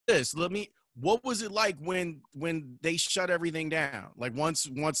this. What was it like when they shut everything down? Like once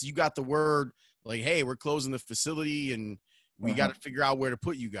you got the word, like, hey, we're closing the facility and we got to figure out where to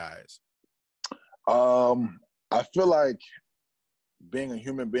put you guys. I feel like being a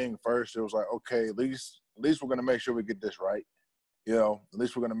human being first, it was like, okay, at least we're going to make sure we get this right. You know, at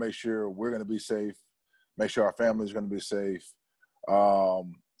least we're going to make sure we're going to be safe, make sure our family's going to be safe.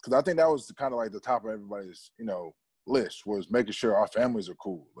 Because I think that was kind of like the top of everybody's, you know, list, was making sure our families are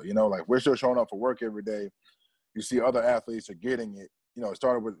cool. You know, like we're still showing up for work every day. You see other athletes are getting it. You know, it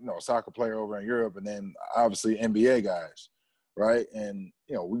started with, you know, a soccer player over in Europe, and then obviously NBA guys, right? And,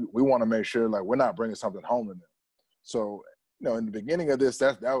 you know, we want to make sure, like, we're not bringing something home to them. So, you know, in the beginning of this,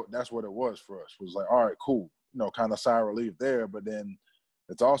 that's what it was for us. Was like, all right, cool. You know, kind of sigh of relief there. But then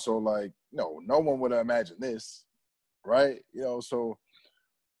it's also like, you know, no one would have imagined this, right? You know, so,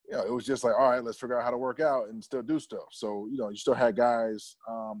 you know, it was just like, all right, let's figure out how to work out and still do stuff. So, you know, you still had guys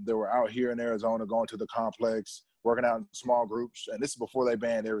that were out here in Arizona going to the complex, working out in small groups. And this is before they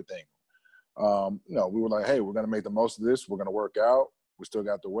banned everything. You know, we were like, hey, we're going to make the most of this. We're going to work out. We still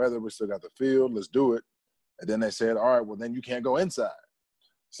got the weather. We still got the field. Let's do it. And then they said, all right, well, then you can't go inside.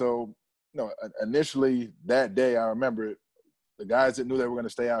 So, you know, initially that day, I remember the guys that knew they were going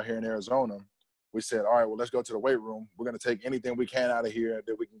to stay out here in Arizona, we said, all right, well, let's go to the weight room. We're going to take anything we can out of here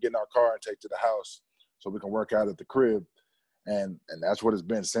that we can get in our car and take to the house so we can work out at the crib. And that's what it's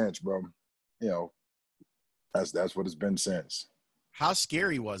been since, bro. You know, that's what it's been since. How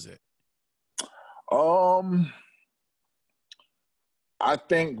scary was it? I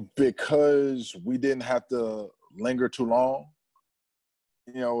think because we didn't have to linger too long,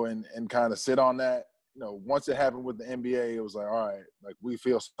 you know, and kind of sit on that. You know, once it happened with the NBA, it was like, all right, like we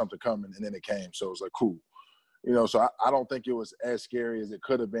feel something coming, and then it came. So it was like, cool. You know, so I don't think it was as scary as it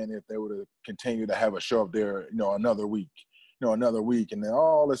could have been if they would have continued to have a show up there, you know, another week, and then,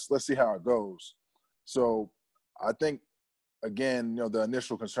 let's see how it goes. So I think, again, you know, the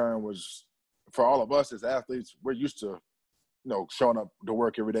initial concern was for all of us as athletes, we're used to, you know, showing up to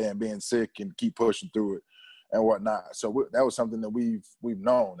work every day and being sick and keep pushing through it and whatnot. So that was something that we've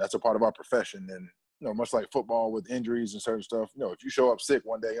known. That's a part of our profession. And, you know, much like football with injuries and certain stuff, you know, if you show up sick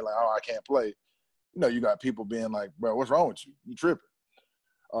one day, you're like, oh, I can't play. You know, you got people being like, bro, what's wrong with you? You tripping.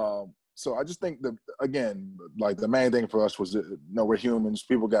 So I just think that, again, like the main thing for us was that, you know, we're humans.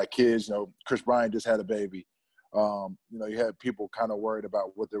 People got kids. You know, Kris Bryant just had a baby. You know, you had people kind of worried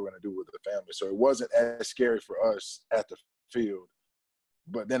about what they were going to do with the family. So it wasn't as scary for us at the field.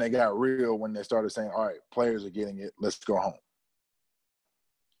 But then it got real when they started saying, all right, players are getting it. Let's go home.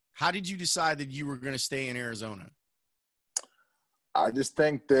 How did you decide that you were going to stay in Arizona? I just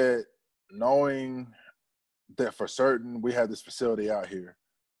think that knowing that for certain we have this facility out here,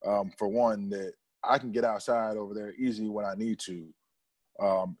 for one, that I can get outside over there easy when I need to,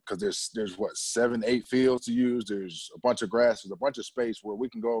 because there's what, 7-8 fields to use. There's a bunch of grass. There's a bunch of space where we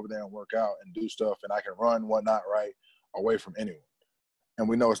can go over there and work out and do stuff, and I can run whatnot right away from anyone. And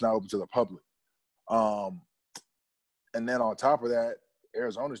we know it's not open to the public. And then on top of that,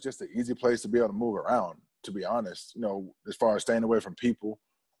 Arizona is just an easy place to be able to move around, to be honest. You know, as far as staying away from people,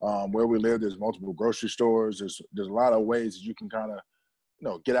 where we live, there's multiple grocery stores. There's a lot of ways that you can kind of, you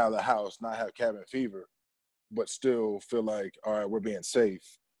know, get out of the house, not have cabin fever, but still feel like, all right, we're being safe.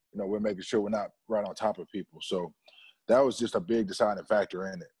 You know, we're making sure we're not right on top of people. So that was just a big deciding factor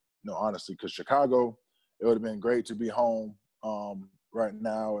in it, you know, honestly, because Chicago, it would have been great to be home right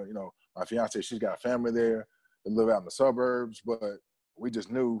now. You know, my fiance, she's got family there. They live out in the suburbs, but we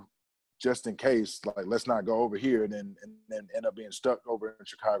just knew, just in case, like, let's not go over here and then end up being stuck over in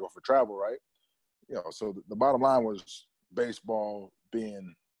Chicago for travel, right? You know, so the bottom line was baseball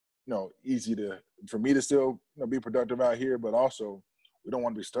being, you know, easy for me to still, you know, be productive out here, but also we don't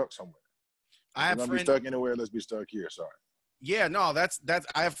want to be stuck somewhere. If we're gonna be stuck anywhere, let's be stuck here. Sorry. Yeah, no, that's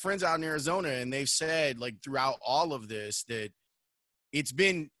I have friends out in Arizona, and they've said, like, throughout all of this that it's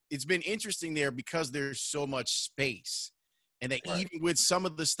been interesting there because there's so much space. And that Right. even with some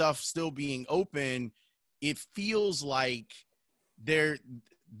of the stuff still being open, it feels like they're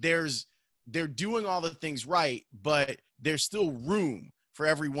doing all the things right, but there's still room for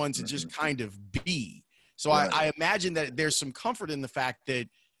everyone to just kind of be. So Right. I imagine that there's some comfort in the fact that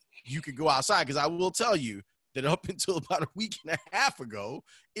you could go outside, because I will tell you that up until about a week and a half ago,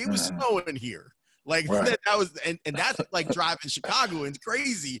 it was snowing here. Like Right. that was, and that's like driving Chicago, and it's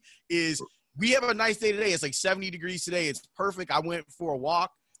crazy is we have a nice day today. It's like 70 degrees today. It's perfect. I went for a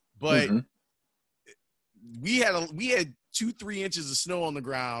walk, but we had 2-3 inches of snow on the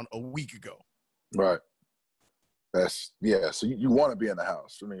ground a week ago. Right. So you want to be in the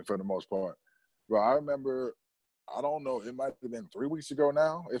house. I mean, for the most part. Bro, I remember I don't know, it might have been 3 weeks ago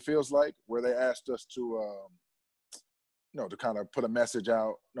now, it feels like, where they asked us to, to kind of put a message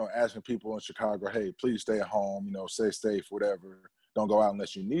out, asking people in Chicago, hey, please stay at home, stay safe, whatever. Don't go out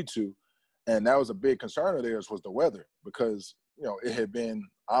unless you need to. And that was a big concern of theirs, was the weather, because, it had been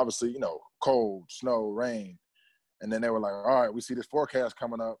obviously, cold, snow, rain. And then they were like, all right, we see this forecast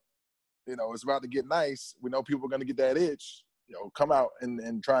coming up. It's about to get nice. We know people are going to get that itch. Come out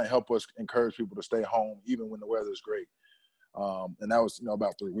and try and help us encourage people to stay home, even when the weather is great. And that was,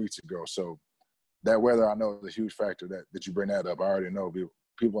 about 3 weeks ago. So that weather, I know, is a huge factor that you bring that up. I already know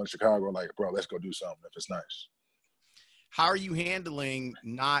people in Chicago are like, bro, let's go do something if it's nice. How are you handling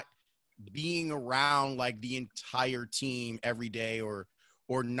not being around like the entire team every day, or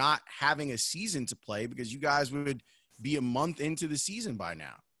not having a season to play, because you guys would be a month into the season by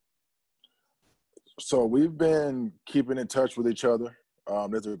now? So we've been keeping in touch with each other.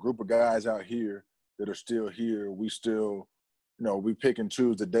 There's a group of guys out here that are still here. We still, we pick and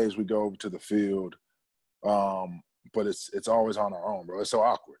choose the days we go over to the field. But it's always on our own, bro. It's so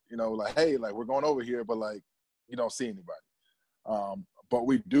awkward, like, hey, like, we're going over here, but like, you don't see anybody. But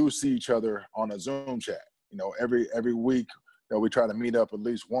we do see each other on a Zoom chat. Every week, we try to meet up at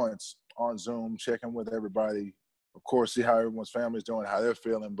least once on Zoom, check in with everybody. Of course, see how everyone's family's doing, how they're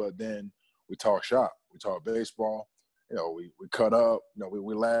feeling. But then we talk shop, we talk baseball. We cut up.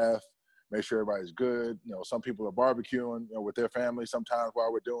 We laugh, make sure everybody's good. Some people are barbecuing, with their family sometimes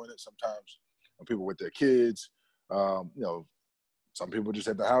while we're doing it. Sometimes people with their kids. Some people just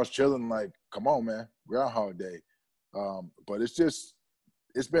at the house chilling. Like, come on, man, Groundhog Day. But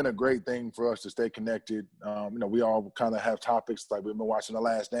it's been a great thing for us to stay connected. We all kind of have topics, like we've been watching The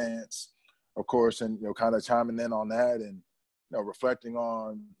Last Dance, of course, and, kind of chiming in on that and, reflecting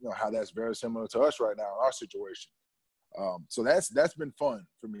on, how that's very similar to us right now in our situation. So that's been fun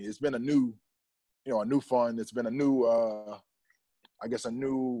for me. It's been a new fun. It's been a new, a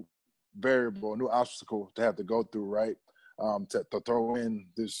new variable, a new obstacle to have to go through, right? To throw in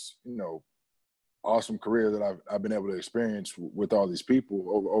this, awesome career that I've been able to experience with all these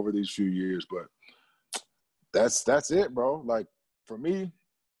people over these few years. But that's it, bro. Like, for me,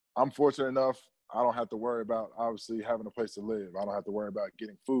 I'm fortunate enough, I don't have to worry about, obviously, having a place to live. I don't have to worry about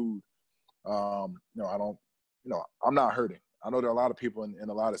getting food. I'm not hurting. I know there are a lot of people in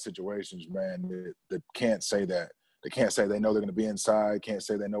a lot of situations, man, that can't say that. They can't say they know they're going to be inside, can't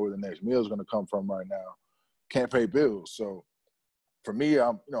say they know where the next meal is going to come from right now, can't pay bills. So for me,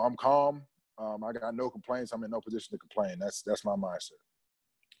 I'm calm. I got no complaints. I'm in no position to complain. That's my mindset.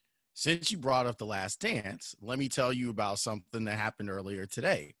 Since you brought up The Last Dance, let me tell you about something that happened earlier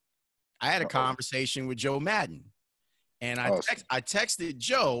today. I had a conversation with Joe Madden, and I texted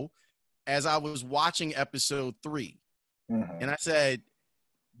Joe as I was watching episode 3. Mm-hmm. And I said,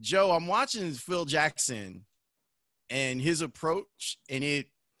 Joe, I'm watching Phil Jackson and his approach, and it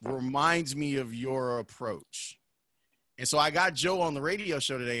reminds me of your approach. And so I got Joe on the radio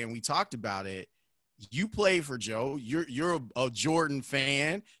show today, and we talked about it. You play for Joe. You're a Jordan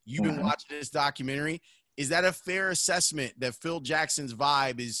fan. You've been watching this documentary. Is that a fair assessment that Phil Jackson's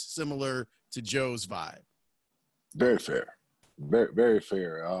vibe is similar to Joe's vibe? Very fair. Very, very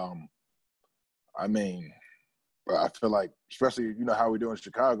fair. I feel like, especially, how we do in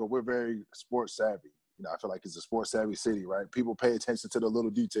Chicago, we're very sports savvy. I feel like it's a sports savvy city, right? People pay attention to the little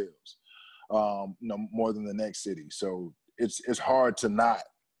details, more than the next city. So it's hard to not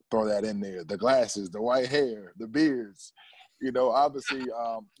throw that in there. The glasses, the white hair, the beards, obviously,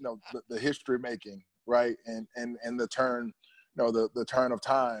 the history making, right? And the turn, the turn of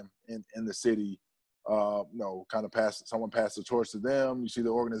time in the city, kind of someone passed the torch to them. You see the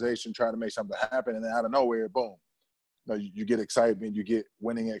organization trying to make something happen, and then out of nowhere, boom. You get excitement, you get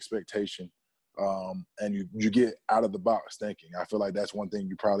winning expectation, and you get out of the box thinking. I feel like that's one thing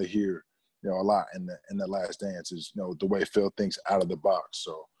you probably hear, a lot in the Last Dance is, the way Phil thinks out of the box.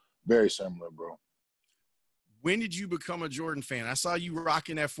 So very similar, bro. When did you become a Jordan fan? I saw you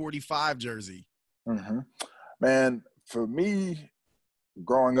rocking that 45 jersey. Mm-hmm. Man, for me,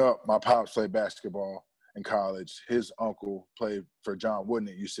 growing up, my pops played basketball in college. His uncle played for John Wooden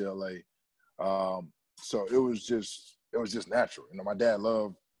at UCLA. So it was just natural. My dad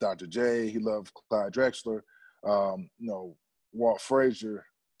loved Dr. J. He loved Clyde Drexler. Walt Frazier.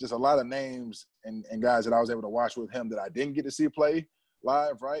 Just a lot of names and guys that I was able to watch with him that I didn't get to see play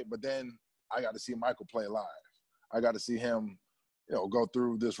live, right? But then I got to see Michael play live. I got to see him, go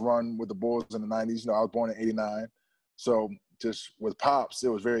through this run with the Bulls in the 90s. I was born in 89. So just with Pops, it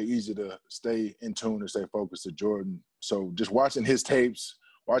was very easy to stay in tune and stay focused to Jordan. So just watching his tapes,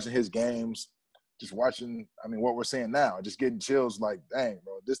 watching his games, just watching, what we're seeing now, just getting chills like, dang,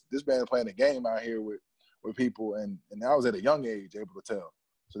 bro, this man playing a game out here with with people, and I was at a young age able to tell.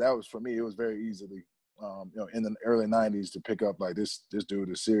 So that was, for me, it was very easily, in the early 90s to pick up like this dude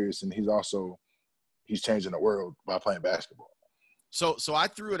is serious, and he's changing the world by playing basketball. So I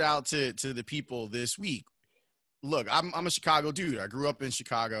threw it out to the people this week. Look, I'm a Chicago dude. I grew up in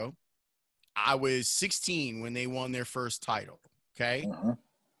Chicago. I was 16 when they won their first title. Okay. Uh-huh.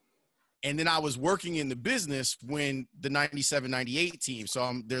 And then I was working in the business when the 97-98 team.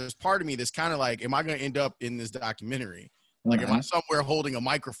 So there's part of me that's kind of like, am I going to end up in this documentary? Like, am I somewhere holding a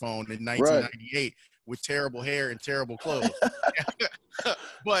microphone in 1998 with terrible hair and terrible clothes?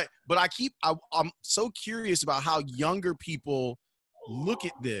 But I'm so curious about how younger people look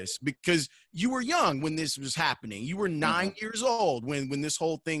at this, because you were young when this was happening. You were 9 years old when this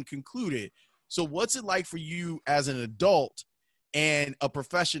whole thing concluded. So what's it like for you as an adult and a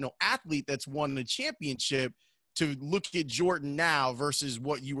professional athlete that's won the championship to look at Jordan now versus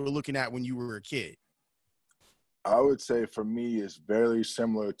what you were looking at when you were a kid? I would say for me, it's very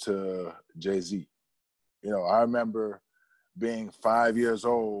similar to Jay-Z. I remember being 5 years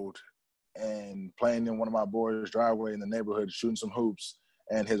old and playing in one of my boys' driveway in the neighborhood, shooting some hoops,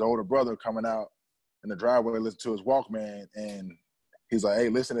 and his older brother coming out in the driveway, listening to his Walkman, and he's like, "Hey,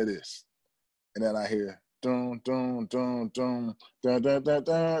 listen to this." And then I hear, dun, dun, dun, dun, dun, dun, dun,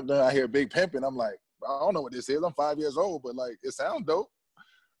 dun, dun. I hear Big Pimpin'. I'm like, I don't know what this is. I'm 5 years old, but like, it sounds dope,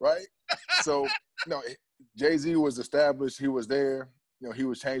 right? So, Jay-Z was established. He was there. He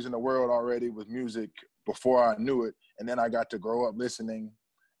was changing the world already with music before I knew it. And then I got to grow up listening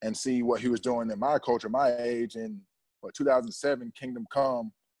and see what he was doing in my culture, my age. In 2007, Kingdom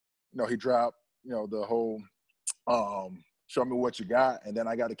Come, he dropped, the whole Show Me What You Got. And then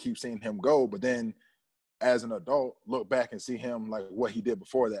I got to keep seeing him go. But then as an adult, look back and see him like what he did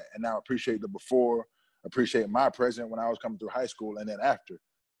before that. And now appreciate the before, appreciate my present when I was coming through high school and then after.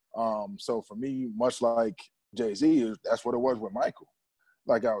 So for me, much like Jay-Z, that's what it was with Michael.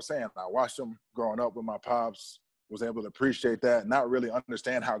 Like I was saying, I watched him growing up with my pops, was able to appreciate that, not really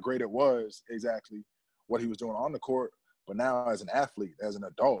understand how great it was exactly what he was doing on the court. But now as an athlete, as an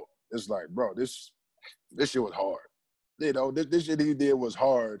adult, it's like, bro, this shit was hard. This shit he did was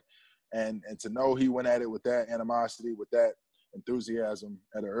hard. And to know he went at it with that animosity, with that enthusiasm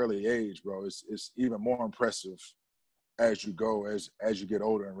at an early age, bro, it's even more impressive as you go, as you get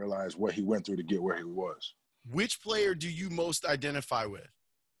older and realize what he went through to get where he was. Which player do you most identify with?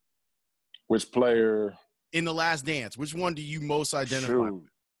 Which player? In The Last Dance, which one do you most identify with?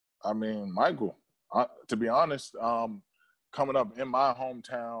 I mean, Michael. To be honest, coming up in my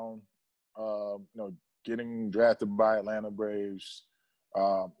hometown, getting drafted by Atlanta Braves,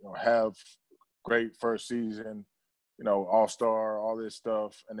 have great first season, all-star, all this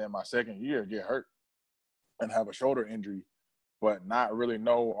stuff, and then my second year get hurt and have a shoulder injury, but not really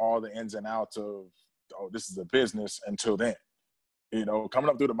know all the ins and outs of, this is a business until then. Coming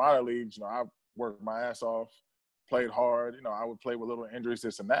up through the minor leagues, I worked my ass off, played hard. I would play with little injuries,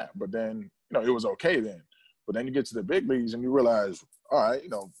 this and that. But then, it was okay then. But then you get to the big leagues and you realize, all right,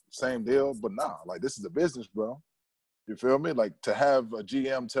 same deal, but nah, like this is a business, bro. You feel me? Like to have a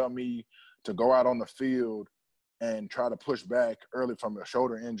GM tell me to go out on the field and try to push back early from a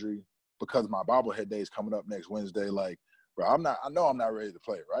shoulder injury because my bobblehead day is coming up next Wednesday. Like, bro, I know I'm not ready to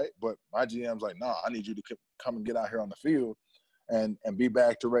play, right? But my GM's like, nah, I need you to come and get out here on the field and be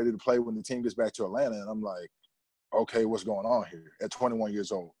back to ready to play when the team gets back to Atlanta. And I'm like, okay, what's going on here at 21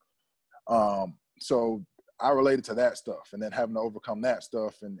 years old? So I related to that stuff, and then having to overcome that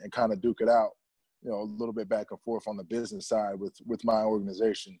stuff and kind of duke it out, a little bit back and forth on the business side with my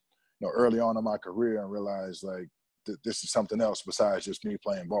organization, early on in my career, and realize like this is something else besides just me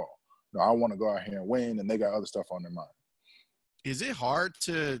playing ball. I want to go out here and win, and they got other stuff on their mind. Is it hard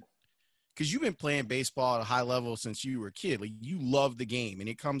because you've been playing baseball at a high level since you were a kid, like you love the game and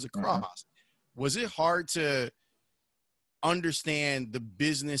it comes across. Mm-hmm. Was it hard to understand the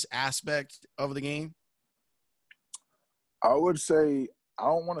business aspect of the game? I would say, I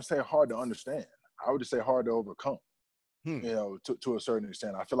don't want to say hard to understand. I would just say hard to overcome, to a certain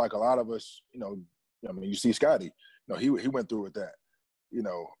extent. I feel like a lot of us, you see Scotty, he went through with that,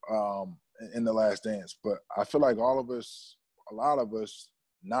 in The Last Dance. But I feel like a lot of us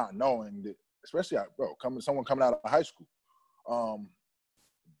not knowing that, especially, someone coming out of high school,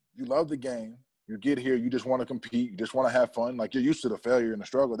 you love the game. You get here, you just want to compete. You just want to have fun. Like, you're used to the failure and the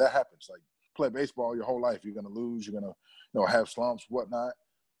struggle. That happens. Like, play baseball your whole life. You're going to lose. You're going to, have slumps, whatnot.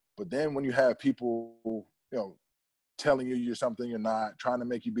 But then when you have people, telling you you're something you're not, trying to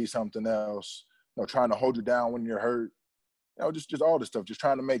make you be something else, trying to hold you down when you're hurt, just all this stuff, just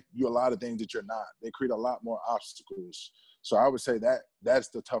trying to make you a lot of things that you're not. They create a lot more obstacles. So I would say that's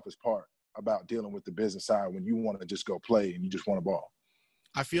the toughest part about dealing with the business side when you want to just go play and you just want a ball.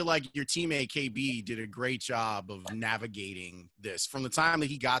 I feel like your teammate KB did a great job of navigating this from the time that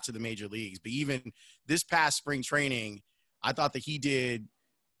he got to the major leagues. But even this past spring training, I thought that he did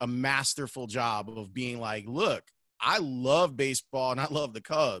a masterful job of being like, look, I love baseball and I love the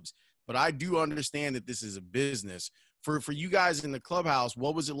Cubs, but I do understand that this is a business. For you guys in the clubhouse,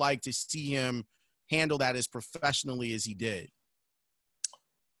 what was it like to see him handle that as professionally as he did?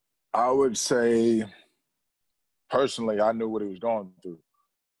 I would say, personally, I knew what he was going through.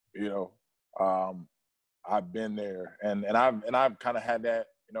 You know, I've been there, and I've kind of had that,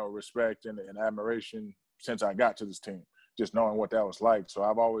 you know, respect and admiration since I got to this team, just knowing what that was like. So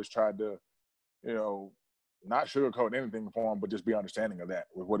I've always tried to, you know, not sugarcoat anything for him, but just be understanding of that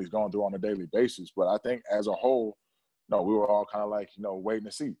with what he's going through on a daily basis. But I think as a whole, you know, we were all kind of like, you know, waiting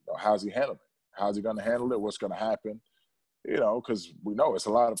to see, you know, how's he handling it? How's he going to handle it? What's going to happen? You know, because we know it's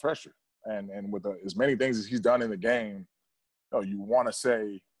a lot of pressure, and with as many things as he's done in the game, you know, you want to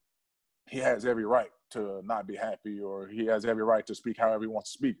say he has every right to not be happy, or he has every right to speak however he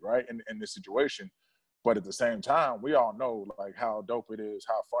wants to speak, right, in this situation. But at the same time, we all know, like, how dope it is,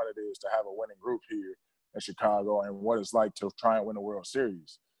 how fun it is to have a winning group here in Chicago, and what it's like to try and win the World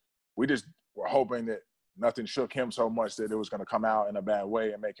Series. We just were hoping that nothing shook him so much that it was going to come out in a bad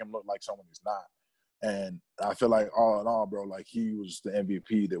way and make him look like someone he's not. And I feel like all in all, bro, like, he was the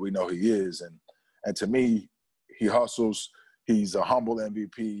MVP that we know he is. And to me, he hustles. He's a humble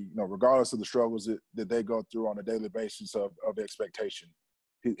MVP, you know, regardless of the struggles that they go through on a daily basis of expectation.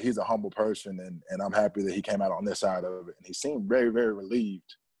 He's a humble person, and I'm happy that he came out on this side of it. And he seemed very, very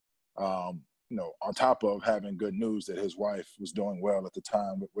relieved, you know, on top of having good news that his wife was doing well at the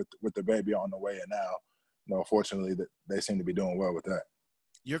time with the baby on the way. And now, you know, fortunately, that they seem to be doing well with that.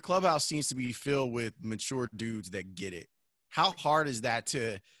 Your clubhouse seems to be filled with mature dudes that get it. How hard is that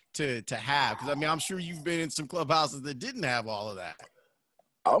to have? Because, I mean, I'm sure you've been in some clubhouses that didn't have all of that.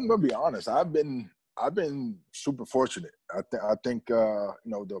 I'm gonna be honest. I've been super fortunate. I think you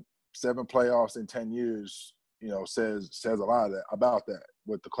know, the 7 playoffs in 10 years, you know, says a lot of that, about that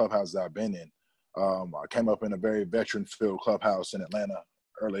with the clubhouses I've been in. I came up in a very veteran-filled clubhouse in Atlanta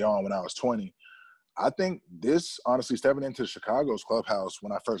early on when I was 20. I think this, honestly, stepping into Chicago's clubhouse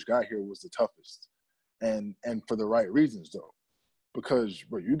when I first got here was the toughest, and for the right reasons, though. Because,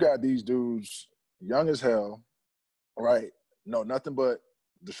 bro, you got these dudes young as hell, right? No, nothing but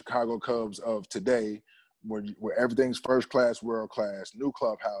the Chicago Cubs of today, where everything's first class, world class, new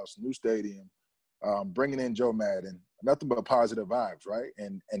clubhouse, new stadium, bringing in Joe Madden, nothing but positive vibes, right?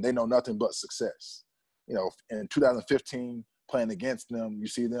 And they know nothing but success. You know, in 2015, playing against them, you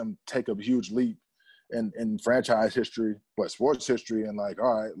see them take a huge leap in franchise history, but sports history, and like,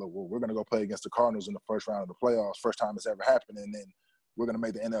 all right, look, we're going to go play against the Cardinals in the first round of the playoffs, first time it's ever happened, and then we're going to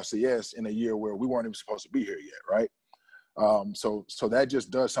make the NLCS in a year where we weren't even supposed to be here yet, right? So that just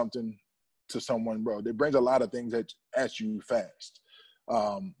does something to someone, bro. It brings a lot of things at you fast.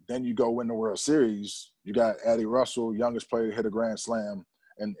 Then you go win the World Series. You got Addie Russell, youngest player to hit a grand slam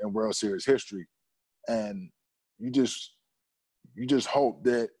in World Series history, and you just hope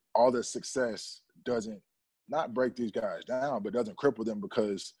that all the success doesn't not break these guys down, but doesn't cripple them,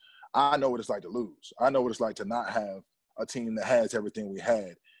 because I know what it's like to lose. I know what it's like to not have a team that has everything we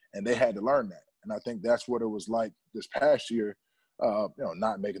had, and they had to learn that. And I think that's what it was like this past year, you know,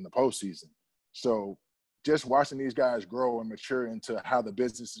 not making the postseason. So just watching these guys grow and mature into how the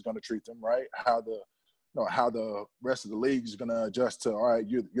business is going to treat them, right? How the rest of the league is going to adjust to, all right,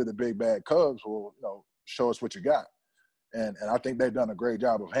 you're the big bad Cubs. Well, you know, show us what you got. And I think they've done a great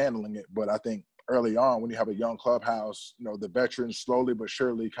job of handling it. But I think early on, when you have a young clubhouse, you know, the veterans slowly but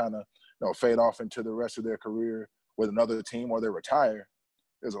surely kind of, you know, fade off into the rest of their career with another team, or they retire.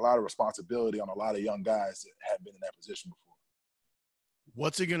 There's a lot of responsibility on a lot of young guys that have been in that position before.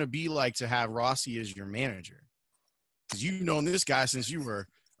 What's it going to be like to have Rossi as your manager? Because you've known this guy since you were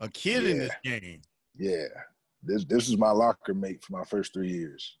a kid in this game. Yeah. This is my locker mate for my first 3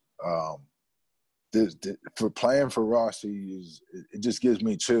 years. For playing for Rossi, it just gives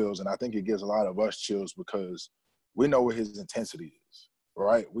me chills, and I think it gives a lot of us chills, because we know what his intensity is,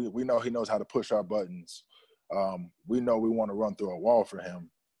 right? We know he knows how to push our buttons. We know we want to run through a wall for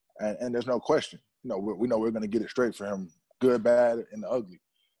him, and there's no question. You know, we know we're going to get it straight for him, good, bad, and ugly.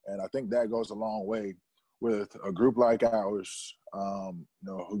 And I think that goes a long way with a group like ours, you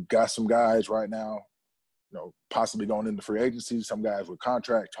know, who got some guys right now, you know, possibly going into free agency, some guys with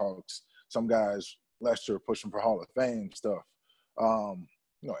contract talks, some guys, Lester, pushing for Hall of Fame stuff.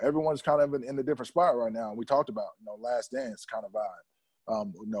 You know, everyone's kind of in a different spot right now. We talked about, you know, last dance kind of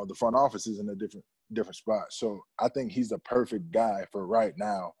vibe. You know, the front office is in a different spot. So I think he's the perfect guy for right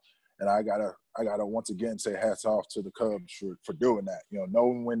now. And I gotta once again say hats off to the Cubs for doing that. You know,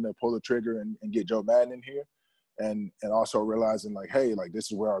 knowing when to pull the trigger and get Joe Madden in here, and also realizing like, hey, like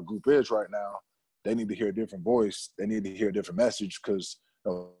this is where our group is right now. They need to hear a different voice. They need to hear a different message because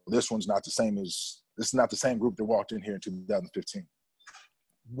this is not the same group that walked in here in 2015.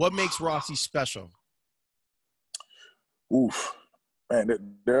 What makes Rossi special? Oof,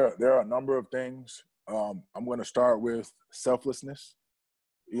 man, there are a number of things. I'm going to start with selflessness.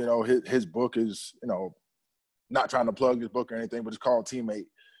 You know, his book is, you know, not trying to plug his book or anything, but it's called Teammate.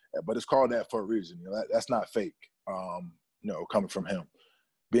 But it's called that for a reason. You know, that's not fake. You know, coming from him,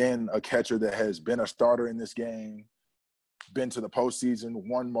 being a catcher that has been a starter in this game, been to the postseason,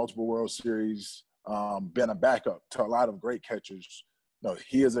 won multiple World Series, been a backup to a lot of great catchers. No,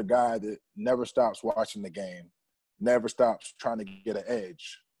 he is a guy that never stops watching the game, never stops trying to get an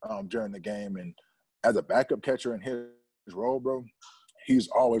edge during the game. And as a backup catcher in his role, bro, he's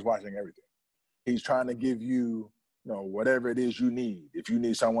always watching everything. He's trying to give you, you know, whatever it is you need. If you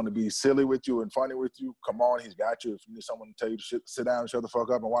need someone to be silly with you and funny with you, come on, he's got you. If you need someone to tell you to sit down and shut the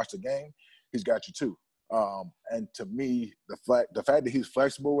fuck up and watch the game, he's got you too. And to me, the fact that he's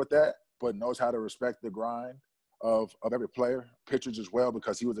flexible with that, but knows how to respect the grind of every player, pitchers as well,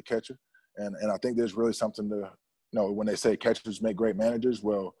 because he was a catcher. And I think there's really something to, you know, when they say catchers make great managers,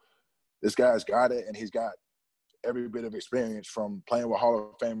 well, this guy's got it, and he's got every bit of experience from playing with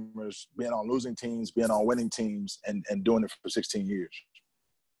Hall of Famers, being on losing teams, being on winning teams, and doing it for 16 years.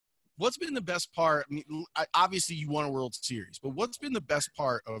 What's been the best part? I mean, obviously you won a World Series, but what's been the best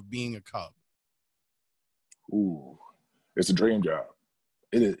part of being a Cub? Ooh, it's a dream job.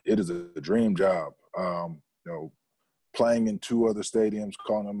 It is a dream job. You know, playing in two other stadiums,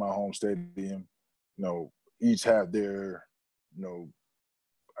 calling them my home stadium, you know, each have their, you know,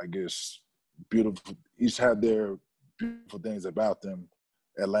 I guess, each have their beautiful things about them.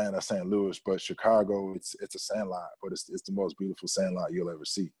 Atlanta, St. Louis, but Chicago, it's a sandlot, but it's the most beautiful sandlot you'll ever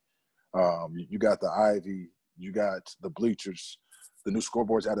see. You got the ivy, you got the bleachers, the new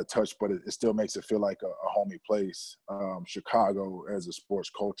scoreboard's out of touch, but it still makes it feel like a homey place. Chicago as a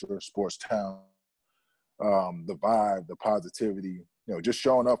sports culture, sports town, the vibe, the positivity, you know, just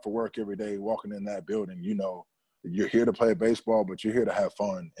showing up for work every day, walking in that building, you know, you're here to play baseball, but you're here to have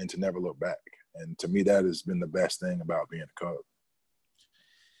fun and to never look back. And to me, that has been the best thing about being a Cub.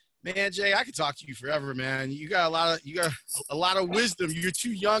 Man, Jay, I could talk to you forever, man. You got a lot of wisdom. You're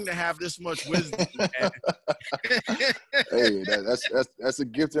too young to have this much wisdom. Hey, that's a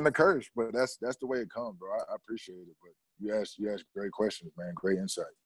gift and a curse, but that's the way it comes, bro. I appreciate it. But you asked great questions, man. Great insight.